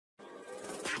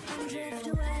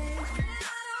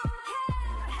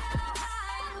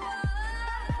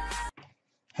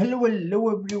Hello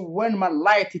everyone, my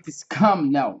light it is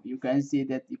come now. You can see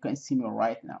that, you can see me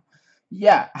right now.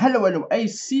 Yeah, hello. I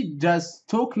see just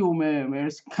Tokyo may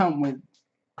come with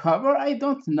cover. I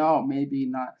don't know, maybe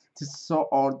not. It's so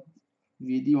old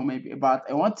video maybe, but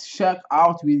I want to check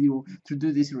out with you to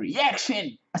do this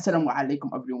reaction. Assalamu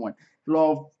alaikum everyone.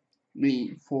 Love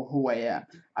me for who I am.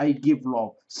 I give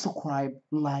love. Subscribe,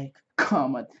 like,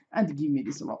 comment, and give me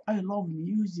this love. I love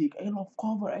music. I love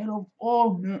cover. I love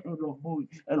all man. I love boy.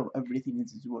 I love everything in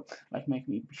this world. Like make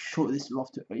me show this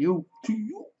love to you, to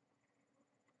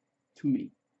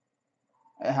me.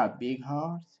 I have big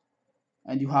heart,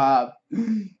 and you have.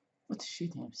 What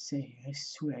shit I'm saying? I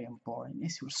swear I am boring. I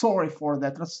swear. Sorry for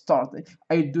that. Let's start.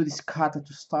 I do this kata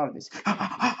to start this.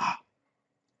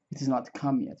 It is not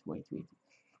come yet. Wait.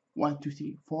 1, 2,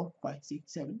 3, 4, 5,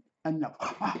 6, 7, and now.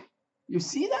 You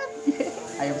see that?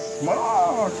 I am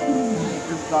smart.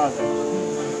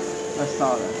 Let's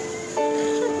start it.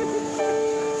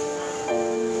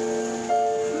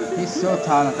 He's so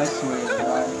talented, I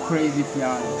swear. Crazy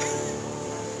piano.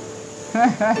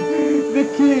 The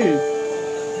kid.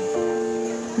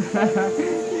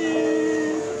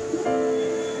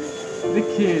 The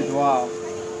kid, wow.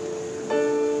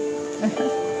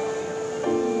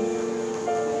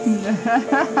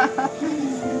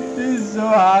 He's so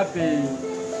happy.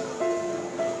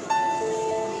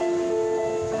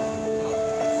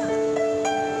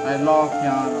 I love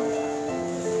piano.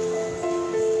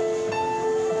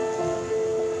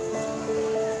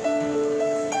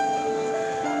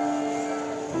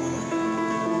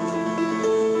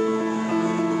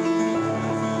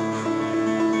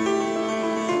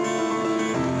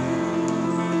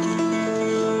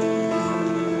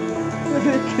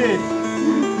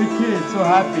 The kid, so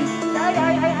happy.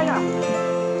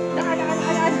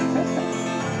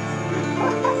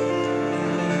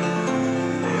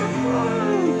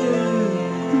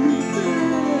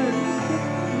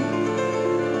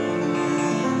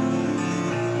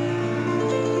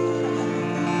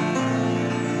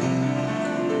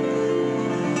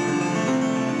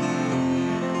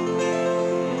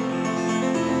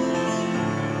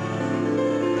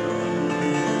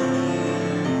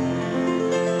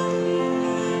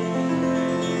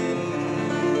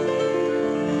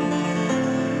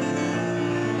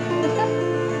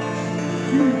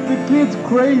 The kid's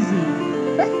crazy.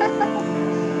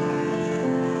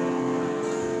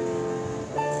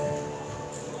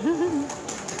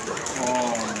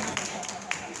 Oh,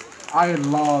 I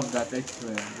love that. I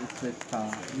swear,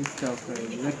 it's so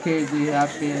crazy. The kid's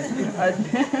happy.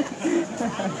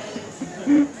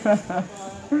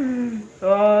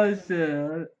 Oh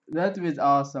shit, that was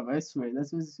awesome. I swear, that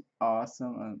was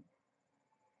awesome, and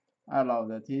I love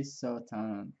that. He's so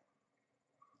talented.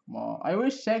 More. I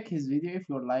will check his video. If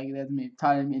you like that, maybe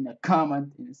tell me in a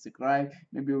comment, in subscribe.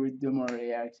 Maybe we'll do more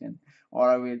reaction, or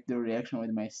I will do reaction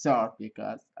with myself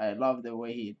because I love the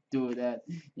way he do that.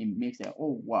 He makes it.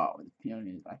 Oh wow, the piano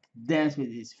is like dance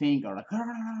with his finger, like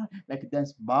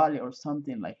dance ballet or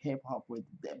something like hip hop with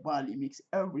the ballet mix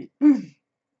everything.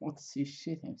 What the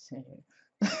shit I'm saying?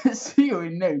 See you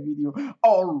in next video.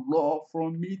 All love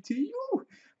from me to you.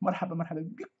 مرحبا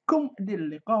بكم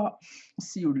للقاء.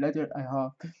 See you later, I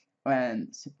hope,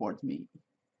 and support me.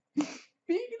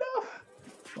 Big love.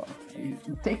 Well,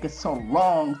 it take us so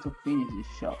long to finish this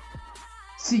show.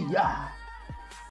 See ya.